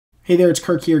Hey there, it's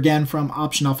Kirk here again from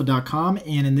OptionAlpha.com,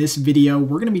 and in this video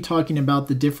we're going to be talking about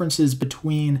the differences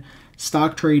between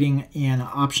stock trading and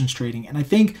options trading. And I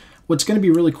think what's going to be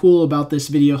really cool about this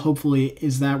video, hopefully,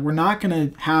 is that we're not going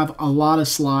to have a lot of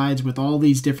slides with all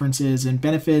these differences and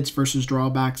benefits versus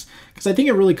drawbacks, because I think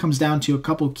it really comes down to a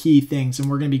couple key things, and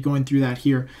we're going to be going through that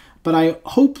here. But I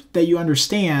hope that you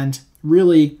understand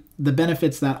really the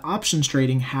benefits that options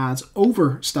trading has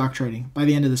over stock trading by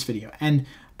the end of this video. And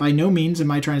by no means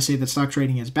am I trying to say that stock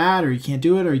trading is bad or you can't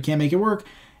do it or you can't make it work.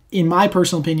 In my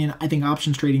personal opinion, I think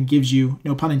options trading gives you,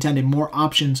 no pun intended, more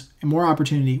options and more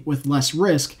opportunity with less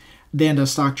risk than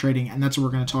does stock trading, and that's what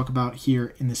we're going to talk about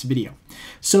here in this video.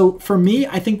 So for me,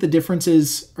 I think the difference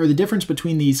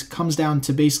between these comes down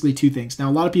to basically two things.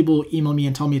 Now, a lot of people email me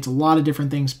and tell me it's a lot of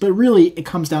different things, but really it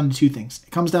comes down to two things.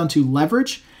 It comes down to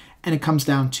leverage and it comes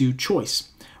down to choice.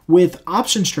 With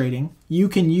options trading, you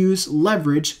can use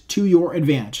leverage to your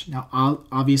advantage. Now,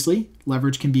 obviously,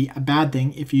 leverage can be a bad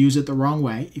thing if you use it the wrong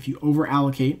way, if you over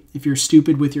allocate, if you're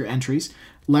stupid with your entries,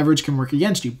 leverage can work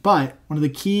against you. But one of the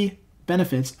key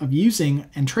benefits of using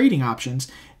and trading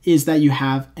options is that you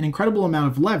have an incredible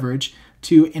amount of leverage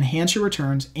to enhance your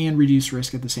returns and reduce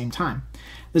risk at the same time.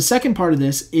 The second part of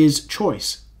this is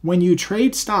choice. When you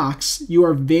trade stocks, you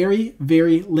are very,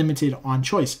 very limited on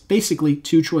choice. Basically,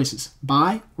 two choices,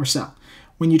 buy or sell.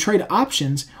 When you trade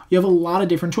options, you have a lot of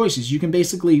different choices. You can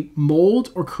basically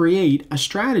mold or create a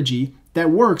strategy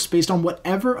that works based on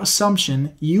whatever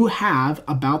assumption you have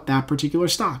about that particular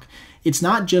stock. It's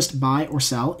not just buy or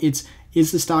sell. It's,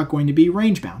 is the stock going to be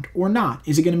range bound or not?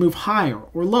 Is it going to move higher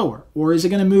or lower? Or is it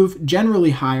going to move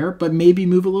generally higher, but maybe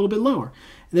move a little bit lower?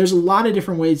 There's a lot of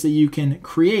different ways that you can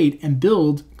create and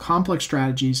build complex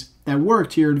strategies that work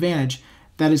to your advantage,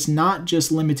 that is not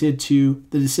just limited to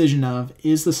the decision of,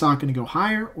 is the stock going to go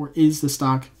higher or is the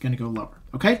stock going to go lower?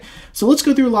 Okay, so let's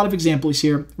go through a lot of examples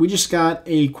here. We just got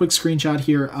a quick screenshot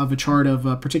here of a chart of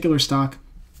a particular stock.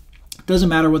 Doesn't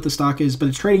matter what the stock is, but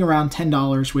it's trading around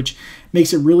 $10, which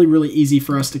makes it really, really easy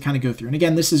for us to kind of go through. And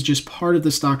again, this is just part of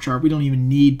the stock chart. We don't even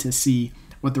need to see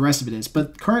what the rest of it is.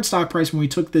 But current stock price when we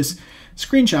took this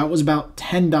screenshot was about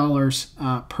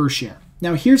 $10 per share.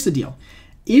 Now here's the deal.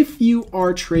 If you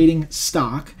are trading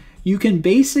stock, you can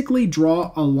basically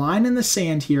draw a line in the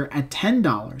sand here at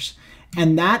 $10,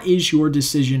 and that is your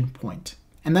decision point.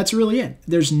 And that's really it.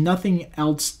 There's nothing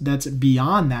else that's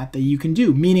beyond that that you can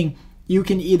do, meaning you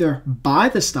can either buy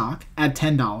the stock at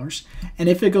 $10, and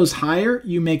if it goes higher,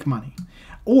 you make money.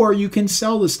 Or you can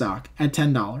sell the stock at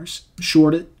 $10,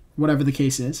 short it, whatever the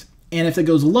case is, and if it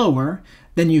goes lower,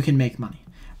 then you can make money.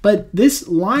 But this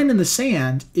line in the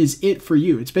sand is it for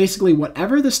you. It's basically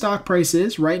whatever the stock price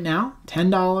is right now, $10,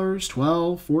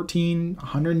 $12, $14,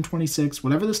 $126,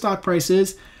 whatever the stock price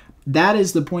is, that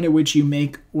is the point at which you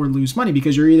make or lose money,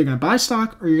 because you're either going to buy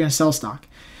stock or you're going to sell stock.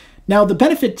 Now, the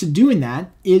benefit to doing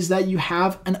that is that you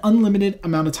have an unlimited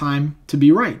amount of time to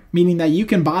be right, meaning that you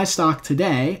can buy stock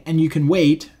today and you can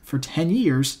wait for 10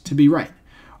 years to be right.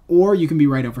 Or you can be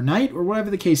right overnight, or whatever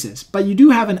the case is. But you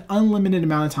do have an unlimited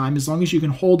amount of time, as long as you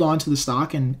can hold on to the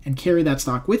stock and carry that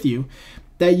stock with you,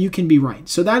 that you can be right.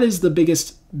 So that is the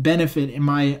biggest benefit in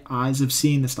my eyes of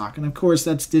seeing the stock. And of course,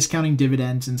 that's discounting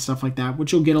dividends and stuff like that,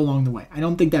 which you'll get along the way. I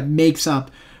don't think that makes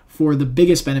up for the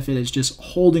biggest benefit is just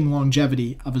holding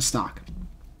longevity of a stock.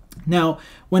 Now,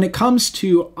 when it comes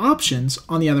to options,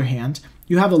 on the other hand,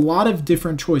 you have a lot of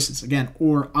different choices, again,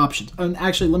 or options. And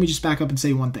actually, let me just back up and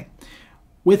say one thing.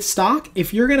 With stock,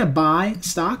 if you're going to buy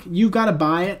stock, you've got to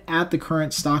buy it at the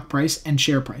current stock price and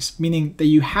share price, meaning that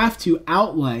you have to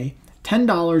outlay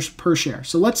 $10 per share.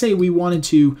 So let's say we wanted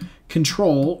to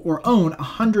control or own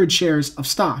 100 shares of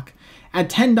stock.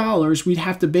 At $10, we'd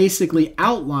have to basically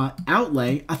outlay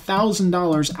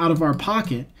 $1,000 out of our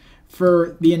pocket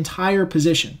for the entire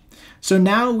position. So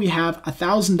now we have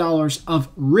 $1,000 of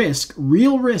risk,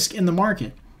 real risk in the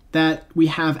market, that we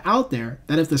have out there,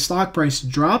 that if the stock price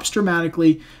drops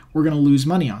dramatically, we're going to lose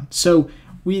money on. So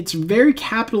it's very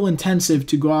capital intensive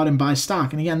to go out and buy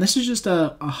stock. And again, this is just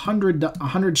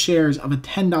 100 shares of a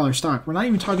 $10 stock. We're not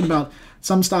even talking about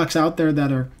some stocks out there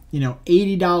that are,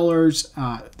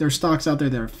 $80. There's stocks out there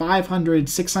that are $500,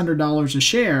 $600 a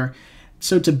share.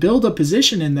 So to build a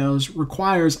position in those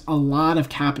requires a lot of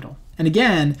capital. And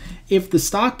again, if the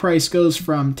stock price goes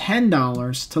from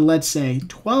 $10 to, let's say,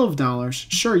 $12,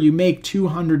 sure, you make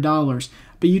 $200,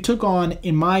 but you took on,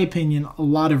 in my opinion, a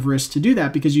lot of risk to do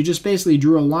that, because you just basically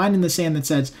drew a line in the sand that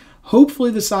says, hopefully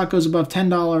the stock goes above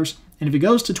 $10, and if it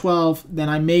goes to $12, then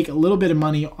I make a little bit of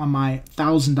money on my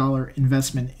 $1,000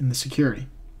 investment in the security.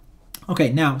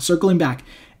 Okay, now circling back,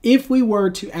 if we were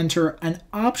to enter an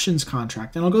options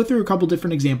contract, and I'll go through a couple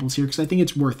different examples here because I think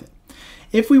it's worth it.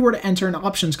 if we were to enter an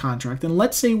options contract, and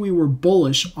let's say we were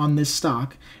bullish on this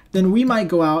stock, then we might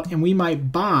go out and we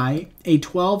might buy a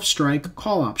 12 strike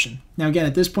call option. Now again,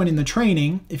 at this point in the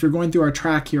training, if you're going through our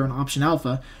track here on Option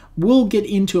Alpha, we'll get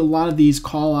into a lot of these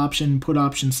call option, put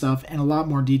option stuff in a lot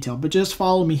more detail, but just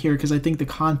follow me here because I think the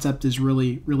concept is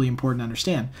really, really important to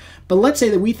understand. But let's say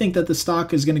that we think that the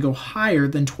stock is going to go higher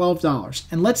than $12,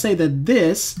 and let's say that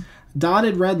this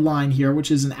dotted red line here, which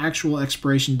is an actual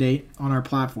expiration date on our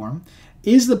platform,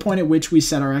 is the point at which we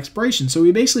set our expiration. So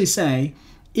we basically say,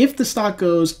 if the stock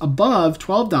goes above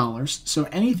 $12, so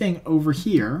anything over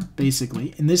here,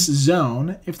 basically, in this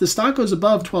zone, if the stock goes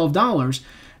above $12,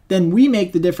 then we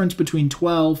make the difference between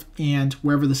 12 and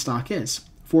wherever the stock is,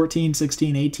 14,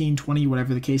 16, 18, 20,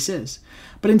 whatever the case is.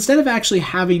 But instead of actually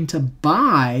having to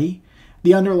buy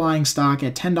the underlying stock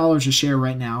at $10 a share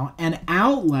right now and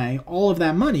outlay all of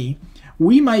that money,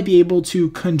 we might be able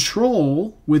to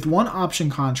control, with one option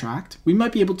contract, we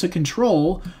might be able to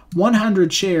control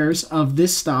 100 shares of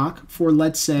this stock for,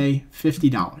 let's say,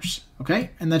 $50, okay?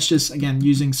 And that's just, again,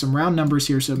 using some round numbers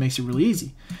here, so it makes it really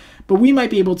easy. But we might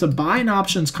be able to buy an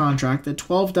options contract at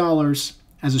 $12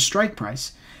 as a strike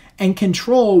price and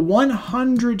control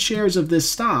 100 shares of this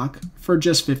stock for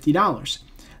just $50.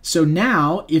 So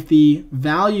now, if the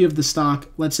value of the stock,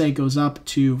 let's say, goes up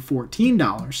to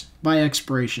 $14 by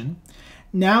expiration,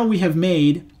 now we have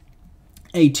made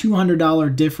a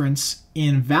 $200 difference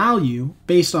in value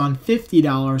based on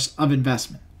 $50 of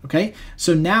investment, okay?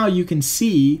 So now you can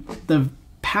see the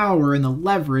power and the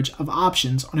leverage of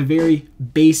options on a very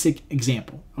basic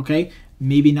example, okay?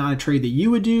 Maybe not a trade that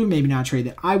you would do, maybe not a trade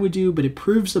that I would do, but it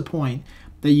proves the point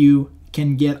that you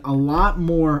can get a lot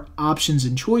more options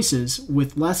and choices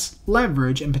with less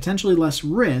leverage and potentially less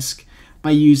risk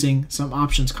by using some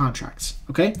options contracts,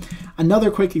 okay?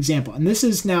 Another quick example, and this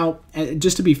is now,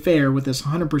 just to be fair with this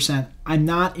 100%, I'm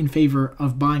not in favor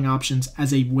of buying options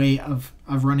as a way of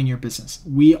running your business.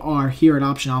 We are here at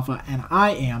Option Alpha, and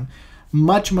I am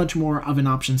much, much more of an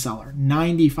option seller.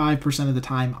 95% of the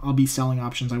time, I'll be selling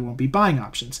options, I won't be buying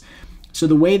options. So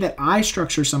the way that I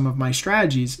structure some of my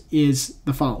strategies is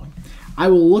the following. I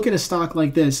will look at a stock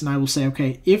like this, and I will say,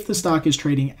 okay, if the stock is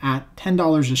trading at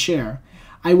 $10 a share,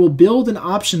 I will build an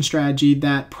option strategy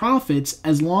that profits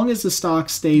as long as the stock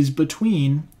stays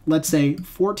between, let's say,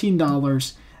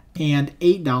 $14 and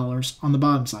 $8 on the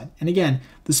bottom side. And again,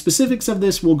 the specifics of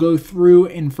this we'll go through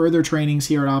in further trainings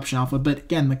here at Option Alpha, but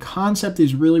again, the concept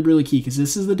is really, really key because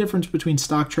this is the difference between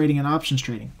stock trading and options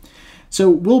trading. So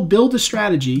we'll build a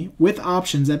strategy with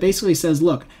options that basically says,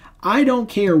 look, I don't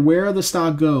care where the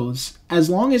stock goes as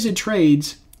long as it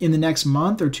trades in the next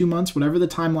month or 2 months, whatever the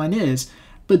timeline is,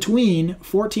 between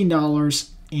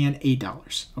 $14 and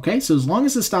 $8, okay? So as long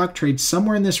as the stock trades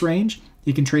somewhere in this range,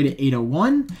 it can trade at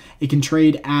 801, it can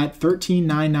trade at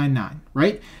 13,999,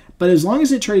 right? But as long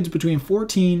as it trades between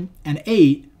 14 and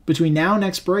 8 between now and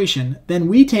expiration, then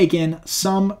we take in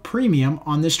some premium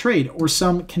on this trade or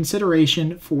some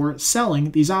consideration for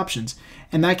selling these options.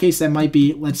 In that case, that might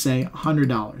be, let's say,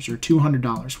 $100 or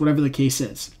 $200, whatever the case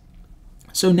is.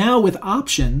 So now with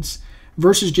options,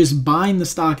 versus just buying the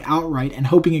stock outright and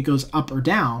hoping it goes up or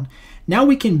down, now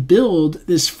we can build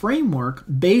this framework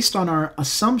based on our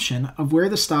assumption of where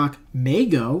the stock may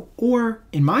go, or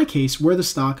in my case, where the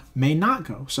stock may not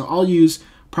go. So I'll use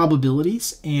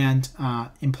probabilities and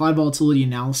implied volatility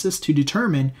analysis to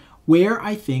determine where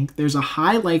I think there's a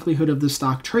high likelihood of the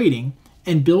stock trading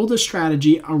and build a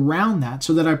strategy around that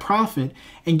so that I profit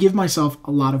and give myself a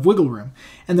lot of wiggle room.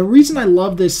 And the reason I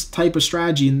love this type of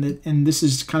strategy, and this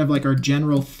is kind of like our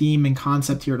general theme and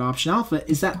concept here at Option Alpha,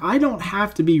 is that I don't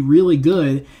have to be really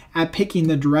good at picking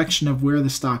the direction of where the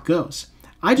stock goes.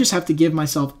 I just have to give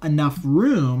myself enough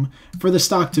room for the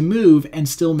stock to move and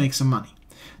still make some money.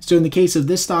 So in the case of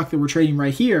this stock that we're trading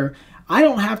right here, I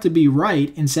don't have to be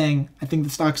right in saying, I think the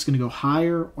stock's going to go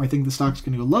higher or I think the stock's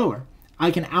going to go lower. I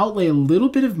can outlay a little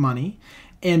bit of money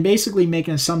and basically make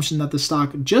an assumption that the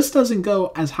stock just doesn't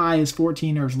go as high as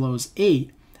 14 or as low as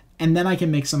 8, and then I can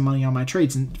make some money on my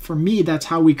trades. And for me, that's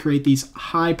how we create these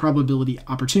high probability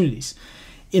opportunities.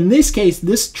 In this case,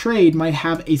 this trade might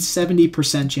have a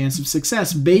 70% chance of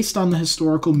success based on the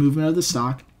historical movement of the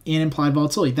stock and implied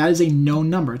volatility. That is a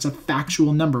known number. It's a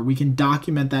factual number. We can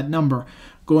document that number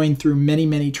going through many,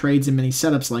 many trades and many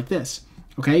setups like this.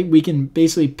 Okay, we can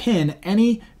basically pin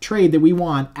any trade that we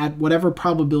want at whatever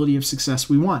probability of success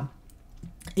we want.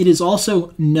 It is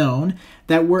also known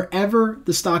that wherever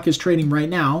the stock is trading right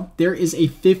now, there is a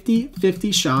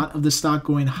 50-50 shot of the stock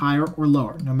going higher or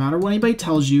lower. No matter what anybody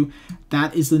tells you,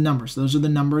 That is the numbers. Those are the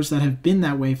numbers that have been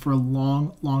that way for a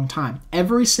long, long time.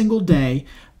 Every single day,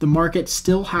 the market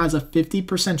still has a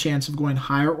 50% chance of going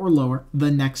higher or lower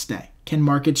the next day. Can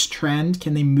markets trend?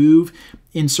 Can they move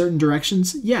in certain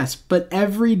directions? Yes, but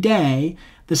every day,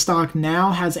 the stock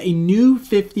now has a new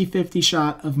 50-50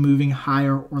 shot of moving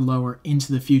higher or lower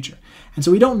into the future. And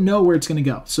so we don't know where it's going to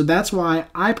go. So that's why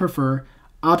I prefer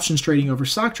options trading over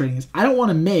stock trading. Is I don't want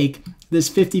to make this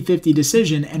 50-50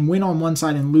 decision and win on one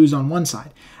side and lose on one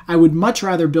side. I would much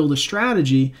rather build a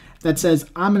strategy that says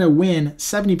I'm going to win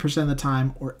 70% of the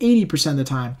time or 80% of the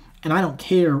time, and I don't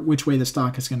care which way the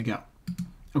stock is going to go.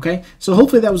 Okay, so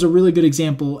hopefully that was a really good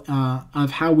example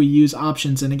of how we use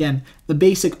options, and again, the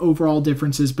basic overall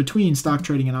differences between stock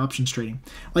trading and options trading.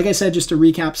 Like I said, just to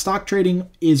recap, stock trading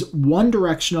is one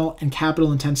directional and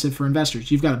capital intensive for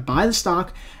investors. You've got to buy the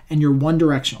stock and you're one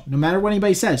directional. No matter what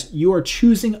anybody says, you are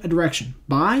choosing a direction,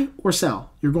 buy or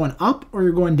sell. You're going up or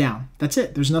you're going down. That's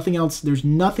it. There's nothing else. There's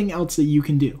nothing else that you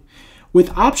can do.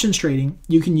 With options trading,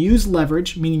 you can use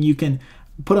leverage, meaning you can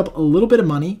put up a little bit of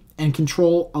money and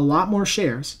control a lot more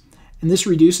shares. And this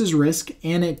reduces risk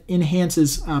and it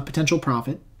enhances potential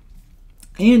profit.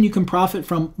 And you can profit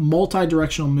from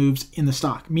multi-directional moves in the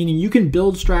stock, meaning you can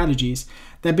build strategies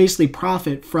that basically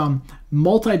profit from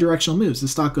multi-directional moves. The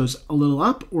stock goes a little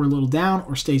up or a little down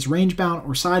or stays range bound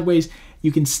or sideways.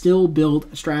 You can still build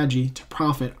a strategy to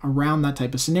profit around that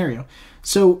type of scenario.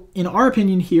 So in our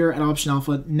opinion here at Option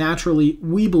Alpha, naturally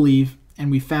we believe, and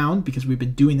we found, because we've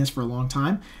been doing this for a long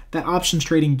time, that options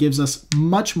trading gives us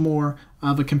much more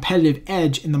of a competitive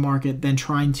edge in the market than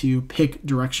trying to pick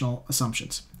directional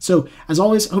assumptions. So as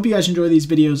always, I hope you guys enjoy these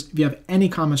videos. If you have any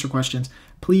comments or questions,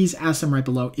 please ask them right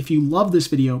below. If you love this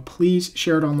video, please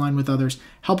share it online with others.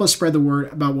 Help us spread the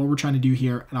word about what we're trying to do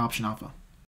here at Option Alpha.